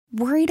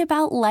Worried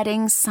about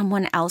letting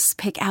someone else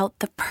pick out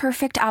the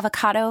perfect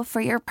avocado for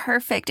your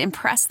perfect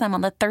impress them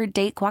on the third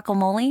date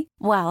guacamole?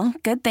 Well,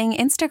 good thing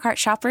Instacart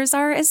shoppers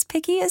are as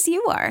picky as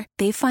you are.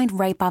 They find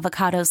ripe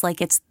avocados like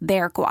it's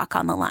their guac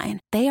on the line.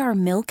 They are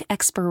milk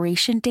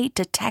expiration date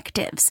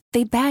detectives.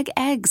 They bag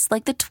eggs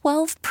like the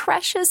 12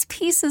 precious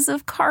pieces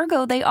of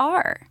cargo they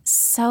are.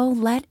 So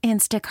let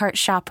Instacart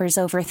shoppers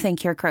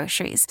overthink your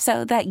groceries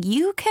so that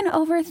you can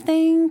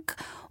overthink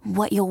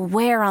what you'll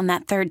wear on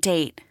that third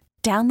date.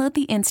 Download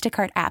the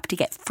Instacart app to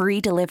get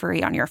free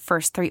delivery on your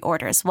first 3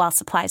 orders while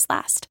supplies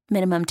last.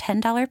 Minimum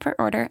 $10 per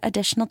order.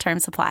 Additional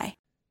terms apply.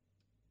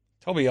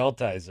 Toby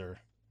Altizer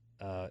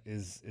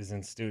is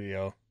in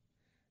studio.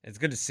 It's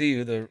good to see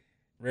you. The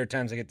rare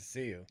times I get to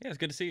see you. Yeah, it's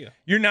good to see you.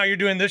 You're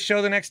doing this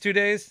show the next 2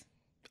 days?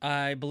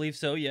 I believe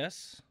so,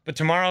 yes. But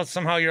tomorrow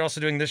somehow you're also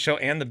doing this show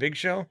and the big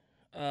show?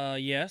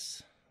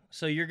 Yes.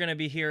 So you're going to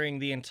be hearing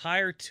the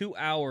entire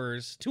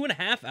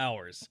 2.5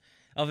 hours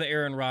of the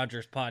Aaron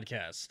Rodgers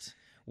podcast.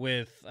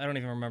 With, I don't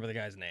even remember the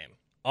guy's name.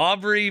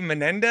 Aubrey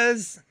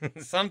Menendez?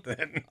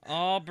 Something.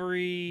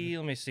 Aubrey,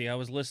 let me see. I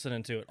was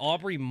listening to it.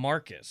 Aubrey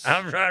Marcus.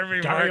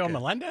 Dario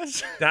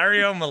Melendez?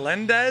 Dario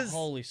Melendez?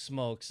 Holy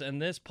smokes.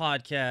 And this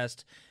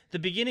podcast, the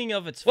beginning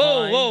of it's Whoa,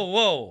 fine.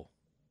 whoa.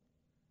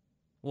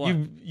 What?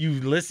 You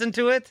listened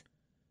to it?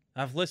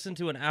 I've listened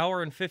to 1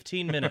 hour and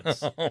 15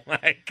 minutes. Oh,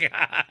 my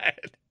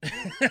God.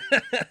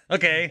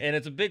 Okay. And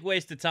it's a big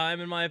waste of time,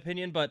 in my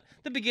opinion, but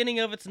the beginning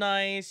of it's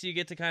nice. You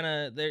get to kind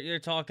of, they're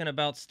talking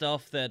about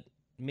stuff that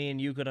me and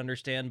you could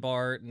understand,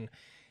 Bart, and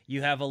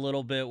you have a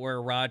little bit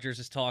where Rodgers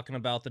is talking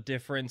about the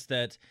difference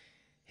that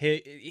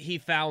he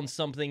found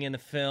something in the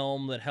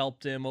film that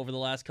helped him over the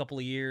last couple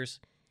of years.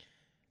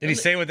 Did he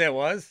say what that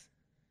was?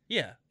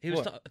 Yeah. He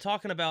was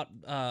talking about,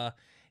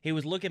 he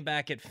was looking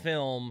back at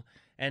film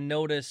and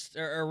noticed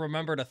or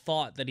remembered a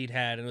thought that he'd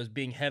had, and it was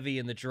being heavy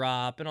in the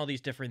drop and all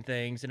these different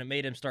things, and it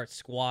made him start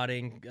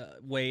squatting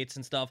weights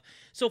and stuff.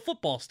 So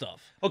football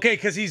stuff. Okay,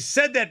 because he's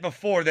said that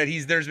before, that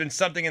there's been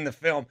something in the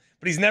film,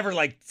 but he's never,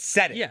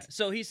 said it. Yeah,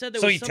 so he said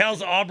there so was he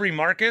tells Aubrey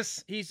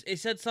Marcus? He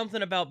said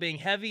something about being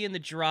heavy in the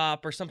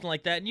drop or something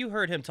like that, and you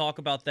heard him talk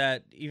about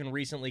that even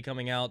recently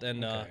coming out,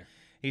 and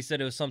he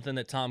said it was something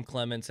that Tom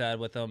Clements had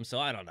with him, so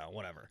I don't know,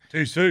 whatever.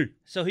 TC.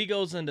 So he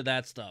goes into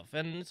that stuff,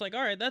 and it's like,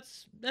 all right,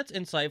 that's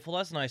insightful,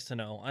 that's nice to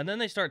know. And then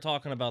they start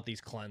talking about these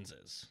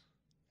cleanses.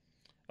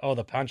 Oh,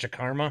 the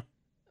Panchakarma?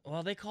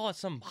 Well, they call it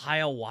some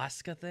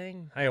ayahuasca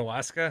thing.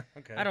 Ayahuasca?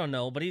 Okay. I don't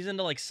know, but he's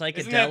into psychedelics.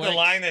 Isn't that the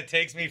line that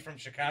takes me from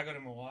Chicago to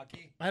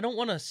Milwaukee? I don't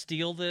want to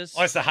steal this.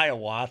 Oh, it's the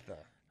Hiawatha.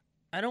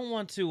 I don't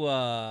want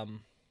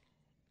to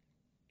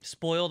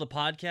spoil the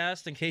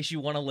podcast in case you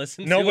want to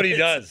listen to it. Nobody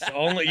does.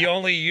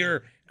 only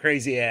your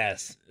crazy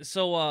ass.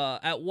 So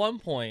at one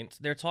point,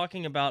 they're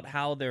talking about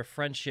how their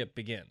friendship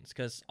begins,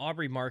 because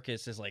Aubrey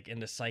Marcus is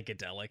into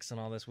psychedelics and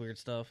all this weird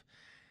stuff.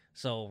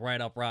 So right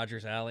up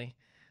Rodgers' alley.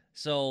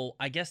 So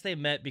I guess they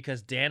met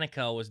because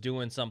Danica was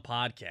doing some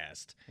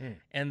podcast,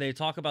 and they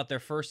talk about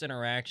their first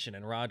interaction,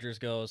 and Rodgers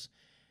goes,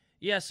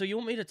 yeah, so you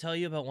want me to tell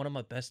you about one of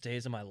my best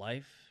days of my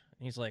life?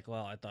 And he's like,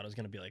 well, I thought it was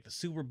going to be the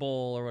Super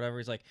Bowl or whatever.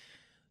 He's like,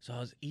 so I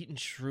was eating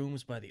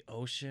shrooms by the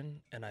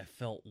ocean, and I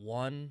felt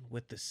one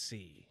with the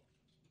sea.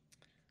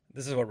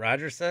 This is what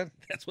Rodgers said?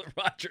 That's what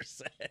Rodgers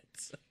said.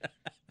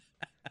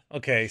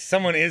 Okay,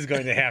 someone is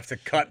going to have to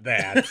cut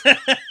that.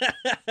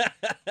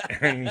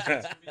 And,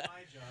 That's gonna be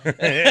my job.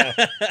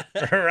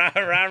 yeah.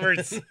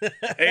 Robert's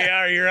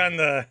AR, you're on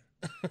the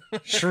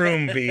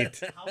shroom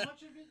beat. How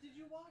much of it did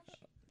you watch?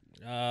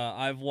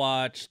 I've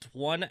watched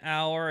 1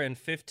 hour and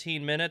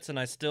 15 minutes, and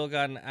I still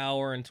got 1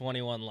 hour and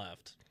 21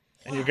 left.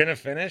 And you're gonna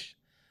finish?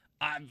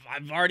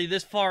 I'm already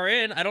this far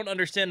in. I don't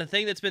understand a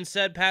thing that's been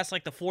said past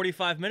the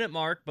 45-minute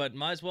mark, but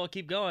might as well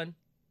keep going.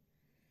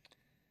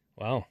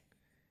 Wow.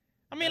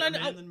 I mean, Better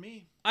man than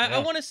me. I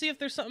want to see if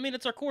there's something. I mean,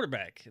 it's our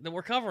quarterback that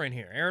we're covering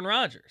here, Aaron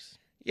Rodgers.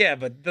 Yeah,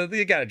 but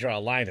you got to draw a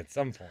line at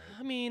some point.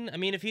 I mean,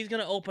 if he's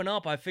gonna open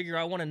up, I figure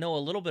I want to know a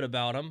little bit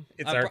about him.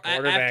 It's our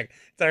quarterback.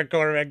 It's our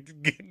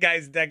quarterback.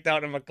 Guy's decked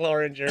out in a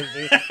McLaurin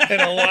jersey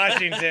and a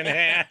Washington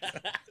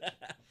hat.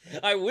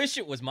 I wish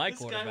it was my This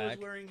quarterback. guy was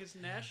wearing his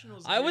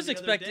Nationals I was the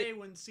other expecting- day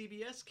when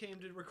CBS came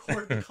to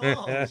record the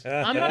calls.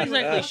 I'm not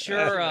exactly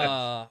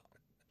sure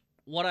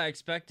what I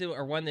expected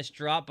or when this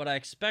dropped, but I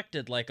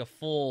expected a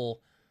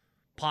full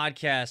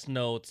podcast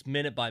notes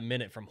minute by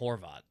minute from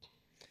Horvat.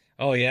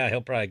 Oh yeah,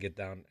 he'll probably get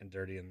down and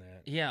dirty in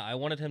that. Yeah, I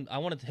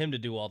wanted him to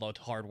do all the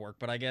hard work,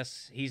 but I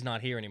guess he's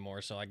not here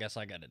anymore, so I guess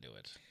I got to do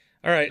it.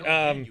 All right. No,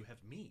 man, you have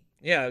me.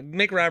 Yeah,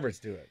 make Roberts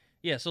do it.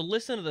 Yeah, so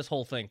listen to this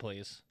whole thing,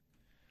 please.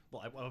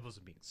 Well, I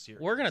wasn't being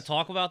serious. We're gonna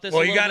talk about this.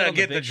 Well, a you little got bit to on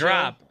get the big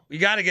drop. show. You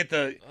got to get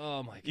the.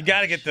 Oh my god. You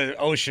got to get the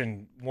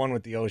ocean one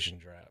with the ocean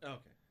drop. Okay.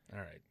 All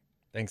right.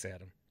 Thanks,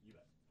 Adam. You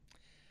bet.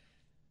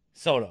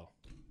 Soto.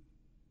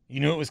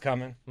 You knew it was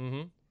coming.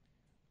 Mm-hmm.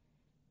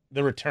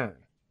 The return.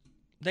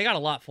 They got a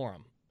lot for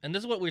him, and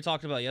this is what we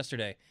talked about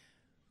yesterday.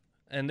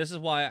 And this is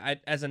why,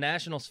 as a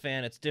Nationals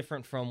fan, it's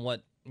different from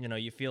what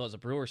you feel as a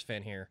Brewers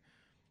fan here.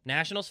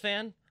 Nationals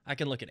fan, I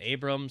can look at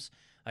Abrams,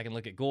 I can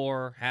look at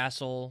Gore,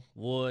 Hassel,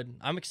 Wood.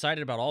 I'm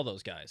excited about all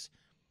those guys.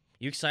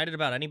 You excited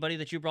about anybody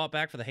that you brought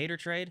back for the Hader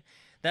trade?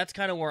 That's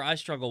kind of where I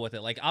struggle with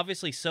it. Like,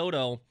 obviously,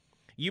 Soto,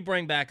 you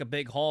bring back a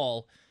big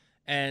haul,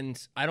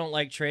 and I don't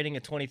like trading a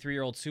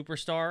 23-year-old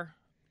superstar,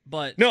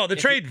 but... No, the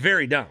trade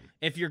very dumb.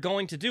 If you're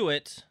going to do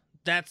it,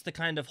 that's the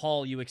kind of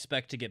haul you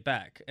expect to get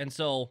back. And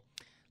so,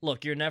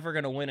 look, you're never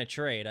going to win a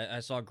trade.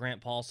 I saw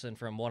Grant Paulson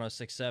from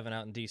 106.7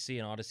 out in D.C.,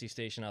 an Odyssey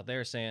station out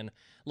there, saying,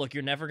 look,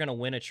 you're never going to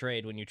win a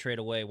trade when you trade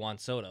away Juan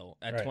Soto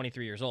at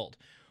 23 years old.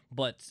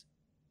 But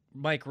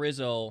Mike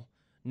Rizzo,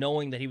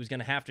 knowing that he was going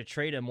to have to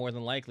trade him more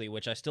than likely,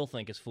 which I still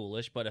think is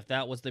foolish, but if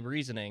that was the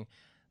reasoning,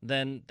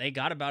 then they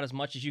got about as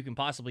much as you can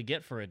possibly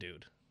get for a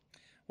dude.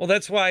 Well,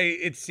 that's why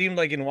it seemed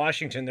like in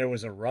Washington there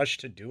was a rush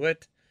to do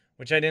it,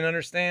 which I didn't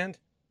understand.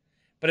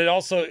 But it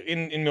also,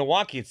 in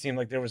Milwaukee, it seemed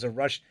like there was a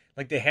rush,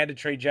 like they had to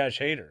trade Josh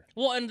Hader.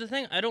 Well, and the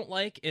thing I don't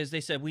like is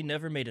they said we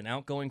never made an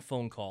outgoing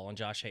phone call on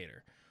Josh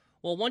Hader.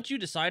 Well, once you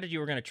decided you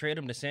were going to trade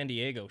him to San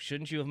Diego,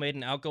 shouldn't you have made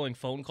an outgoing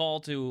phone call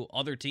to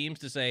other teams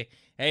to say,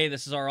 "Hey,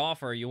 this is our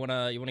offer. You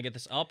wanna get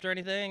this upped or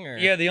anything?" Or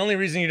Yeah, the only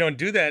reason you don't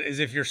do that is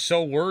if you're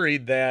so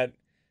worried that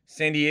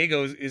San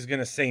Diego is going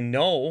to say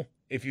no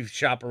if you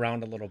shop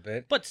around a little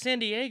bit. But San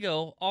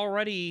Diego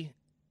already,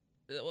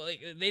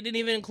 they didn't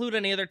even include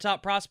any of their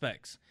top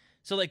prospects,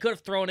 so they could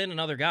have thrown in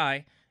another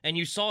guy. And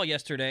you saw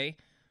yesterday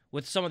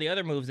with some of the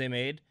other moves they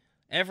made.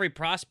 Every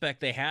prospect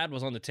they had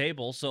was on the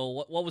table,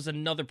 so what was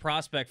another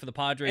prospect for the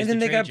Padres? And then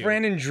to they got trade you?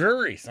 Brandon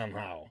Drury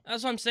somehow.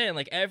 That's what I'm saying.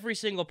 Like, every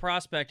single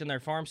prospect in their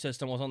farm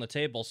system was on the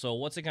table, so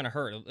what's it going to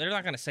hurt? They're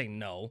not going to say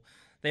no.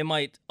 They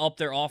might up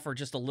their offer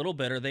just a little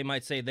bit, or they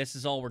might say this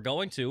is all we're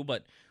going to,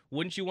 but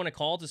wouldn't you want to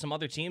call to some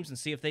other teams and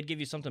see if they'd give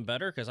you something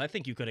better? Because I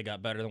think you could have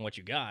got better than what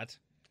you got.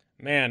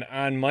 Man,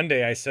 on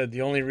Monday I said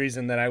the only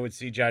reason that I would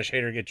see Josh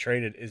Hader get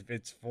traded is if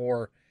it's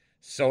for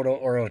Soto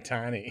or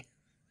Ohtani.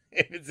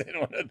 If it's in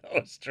one of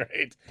those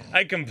trades.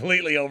 I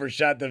completely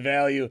overshot the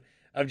value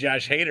of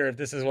Josh Hader if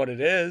this is what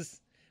it is.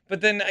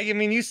 But then, I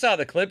mean, you saw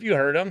the clip. You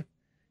heard him.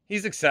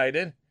 He's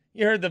excited.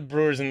 You heard the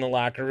Brewers in the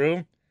locker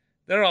room.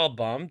 They're all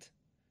bummed.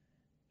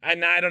 I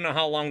don't know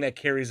how long that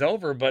carries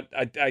over, but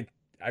I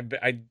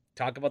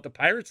talk about the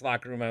Pirates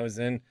locker room I was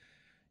in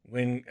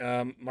when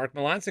Mark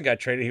Melancon got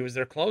traded. He was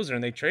their closer,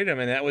 and they traded him,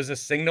 and that was a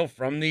signal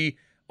from the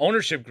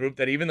ownership group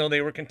that even though they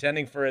were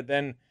contending for it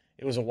then,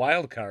 it was a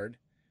wild card.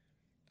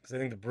 Because I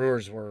think the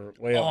Brewers were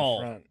way up in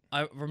front.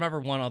 I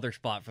remember one other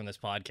spot from this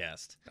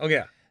podcast. Oh,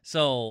 yeah.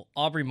 So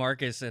Aubrey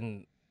Marcus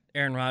and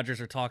Aaron Rodgers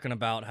are talking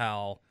about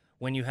how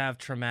when you have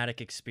traumatic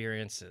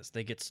experiences,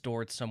 they get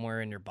stored somewhere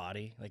in your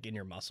body, like in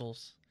your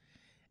muscles.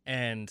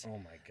 And Oh,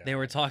 my God. they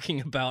were talking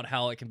about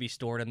how it can be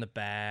stored in the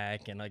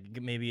back and like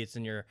maybe it's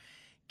in your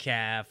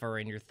calf or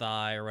in your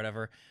thigh or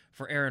whatever.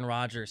 For Aaron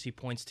Rodgers, he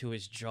points to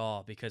his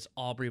jaw because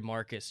Aubrey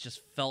Marcus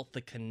just felt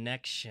the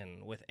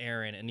connection with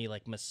Aaron and he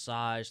like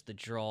massaged the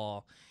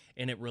jaw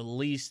and it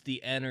released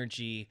the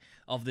energy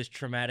of this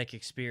traumatic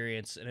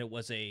experience and it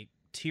was a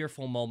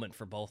tearful moment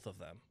for both of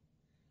them.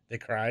 They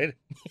cried?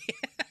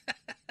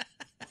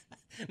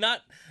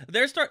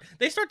 They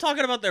start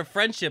talking about their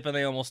friendship and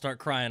they almost start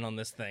crying on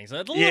this thing. So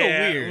it's a little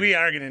weird. We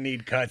are going to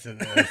need cuts of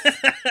this.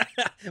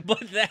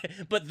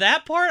 But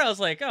that part, I was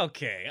like,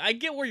 okay, I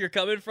get where you're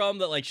coming from.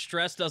 That like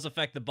stress does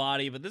affect the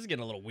body, but this is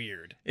getting a little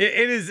weird.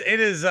 It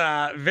is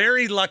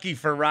very lucky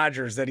for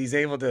Rodgers that he's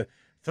able to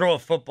throw a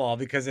football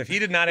because if he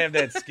did not have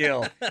that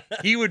skill,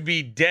 he would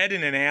be dead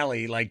in an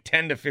alley like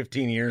 10 to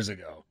 15 years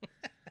ago,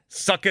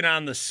 sucking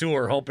on the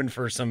sewer, hoping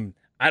for some.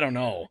 I don't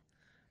know,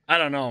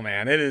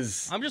 man. It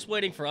is. I'm just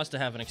waiting for us to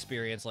have an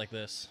experience like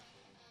this.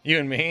 You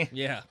and me?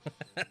 Yeah.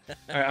 All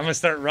right, I'm going to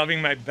start rubbing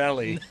my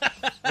belly.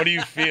 What do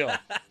you feel?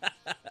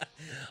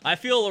 I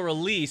feel a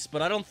release,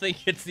 but I don't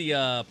think it's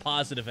the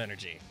positive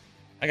energy.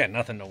 I got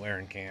nothing to wear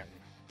in Canton.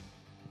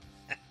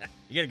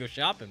 You got to go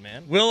shopping,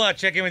 man. We'll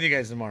check in with you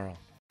guys tomorrow.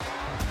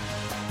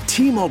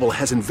 T-Mobile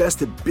has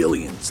invested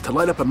billions to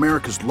light up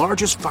America's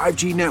largest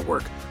 5G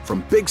network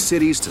from big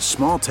cities to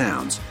small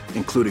towns,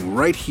 including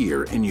right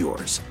here in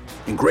yours.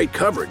 And great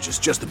coverage is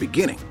just the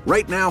beginning.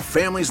 Right now,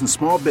 families and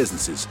small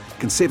businesses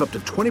can save up to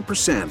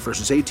 20%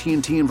 versus AT&T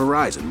and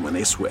Verizon when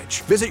they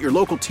switch. Visit your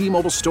local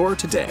T-Mobile store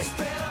today.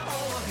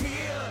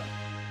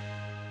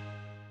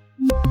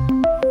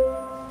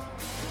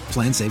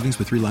 Plan savings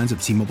with 3 lines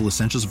of T-Mobile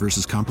Essentials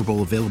versus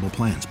comparable available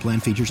plans. Plan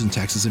features and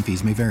taxes and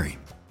fees may vary.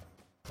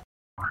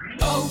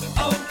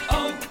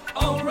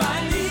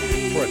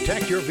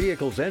 Protect your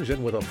vehicle's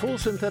engine with a full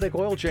synthetic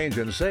oil change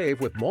and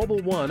save with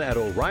Mobil 1 at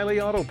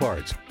O'Reilly Auto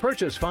Parts.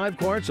 Purchase 5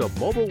 quarts of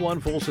Mobil 1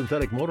 full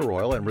synthetic motor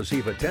oil and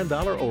receive a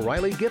 $10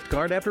 O'Reilly gift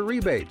card after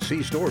rebate.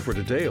 See store for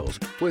details.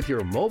 With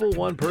your Mobil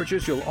 1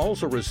 purchase, you'll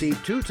also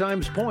receive 2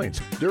 times points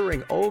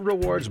during O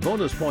Rewards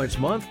Bonus Points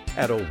Month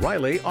at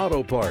O'Reilly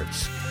Auto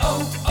Parts.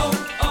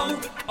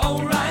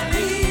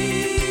 O'Reilly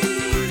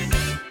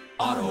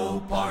Auto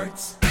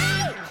Parts.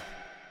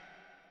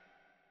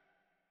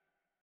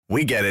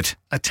 We get it.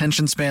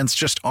 Attention spans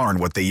just aren't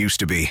what they used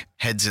to be.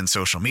 Heads in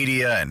social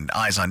media and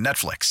eyes on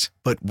Netflix.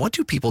 But what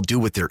do people do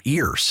with their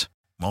ears?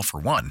 Well, for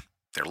one,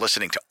 They're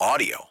listening to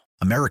audio.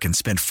 Americans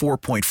spend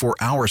 4.4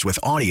 hours with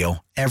audio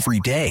every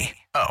day.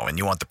 Oh, and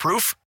you want the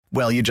proof?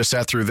 Well, you just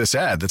sat through this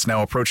ad that's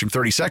now approaching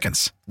 30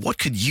 seconds. What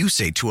could you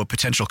say to a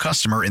potential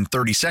customer in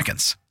 30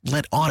 seconds?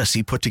 Let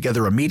Odyssey put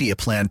together a media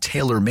plan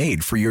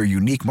tailor-made for your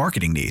unique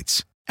marketing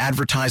needs.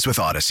 Advertise with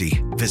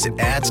Odyssey. Visit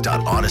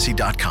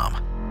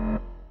ads.odyssey.com.